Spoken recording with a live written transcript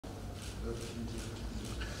Your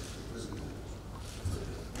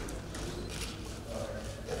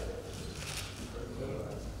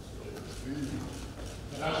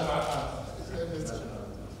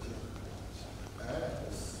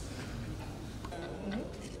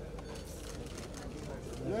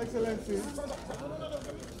Excellency.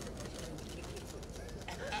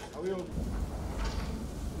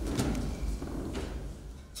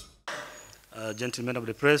 Gentlemen of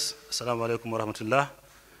the press, Assalamu alaikum wa rahmatullah.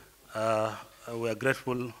 We are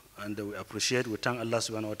grateful and we appreciate, we thank Allah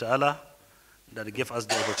subhanahu wa ta'ala that gave us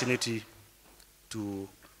the opportunity to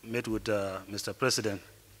meet with Mr. President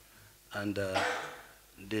and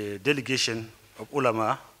the delegation of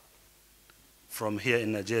Ulama from here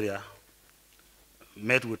in Nigeria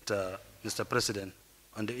met with Mr. President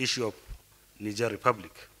on the issue of Niger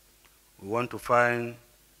Republic. We want to find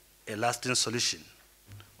a lasting solution.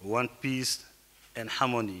 We want peace and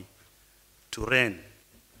harmony to reign,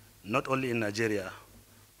 not only in Nigeria,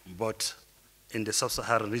 but in the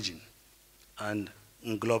sub-Saharan region and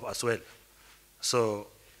in globe as well. So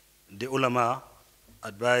the ulama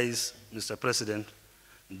advise Mr. President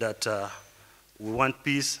that we want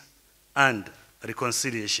peace and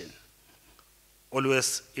reconciliation.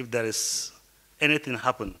 Always, if there is anything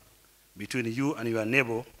happen between you and your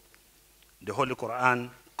neighbor, the Holy Quran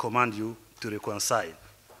commands you to reconcile.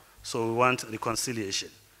 So we want reconciliation.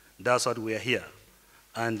 That's what we are here.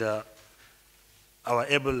 And our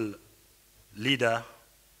able leader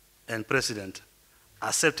and president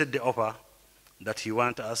accepted the offer that he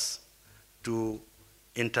wants us to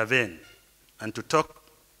intervene and to talk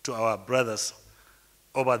to our brothers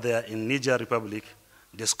over there in Niger Republic,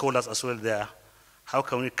 the scholars as well there, how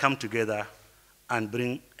can we come together and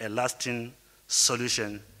bring a lasting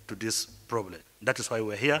solution to this problem. That is why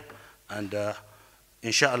we're here, and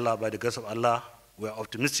inshallah, by the grace of Allah, we are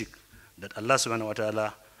optimistic that Allah subhanahu wa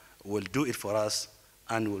ta'ala will do it for us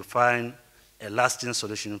and will find a lasting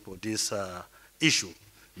solution for this issue.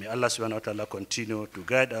 May Allah subhanahu wa ta'ala continue to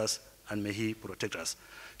guide us and may He protect us.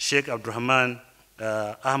 Sheikh Abdurrahman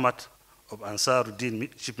Ahmad of Ansaruddin,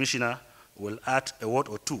 Chief Missioner, will add a word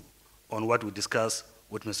or two on what we discussed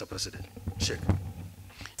with Mr. President. Sheikh.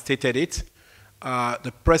 Stated it.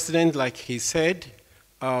 The President, like he said,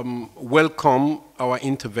 welcomed our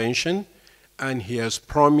intervention, and he has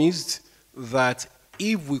promised that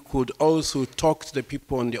if we could also talk to the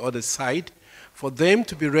people on the other side, for them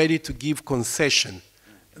to be ready to give concession,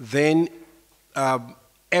 then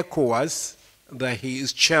ECOWAS, that he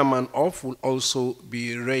is chairman of, will also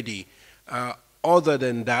be ready. Other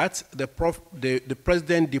than that, the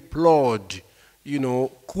President deplored,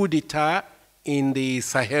 coup d'etat in the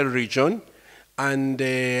Sahel region, and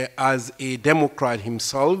as a Democrat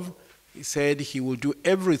himself, he said he will do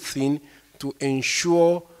everything to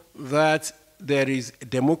ensure that there is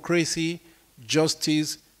democracy,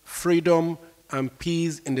 justice, freedom, and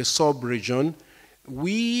peace in the sub-region.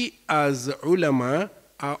 We as ulama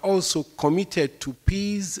are also committed to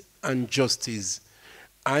peace and justice.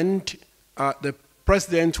 And the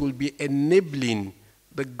President will be enabling,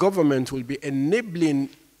 the government will be enabling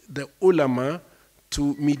the ulama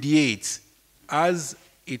to mediate as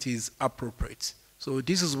it is appropriate. So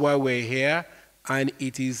this is why we're here, and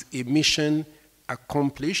it is a mission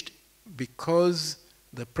accomplished because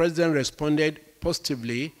the President responded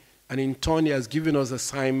positively, and in turn he has given us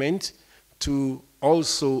assignment to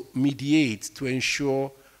also mediate to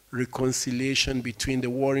ensure reconciliation between the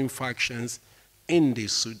warring factions in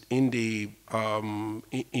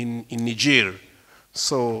Niger.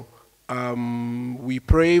 So we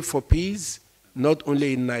pray for peace, not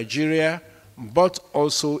only in Nigeria, but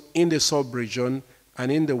also in the sub-region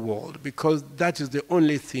and in the world, because that is the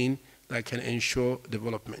only thing that can ensure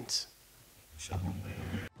development. Sure.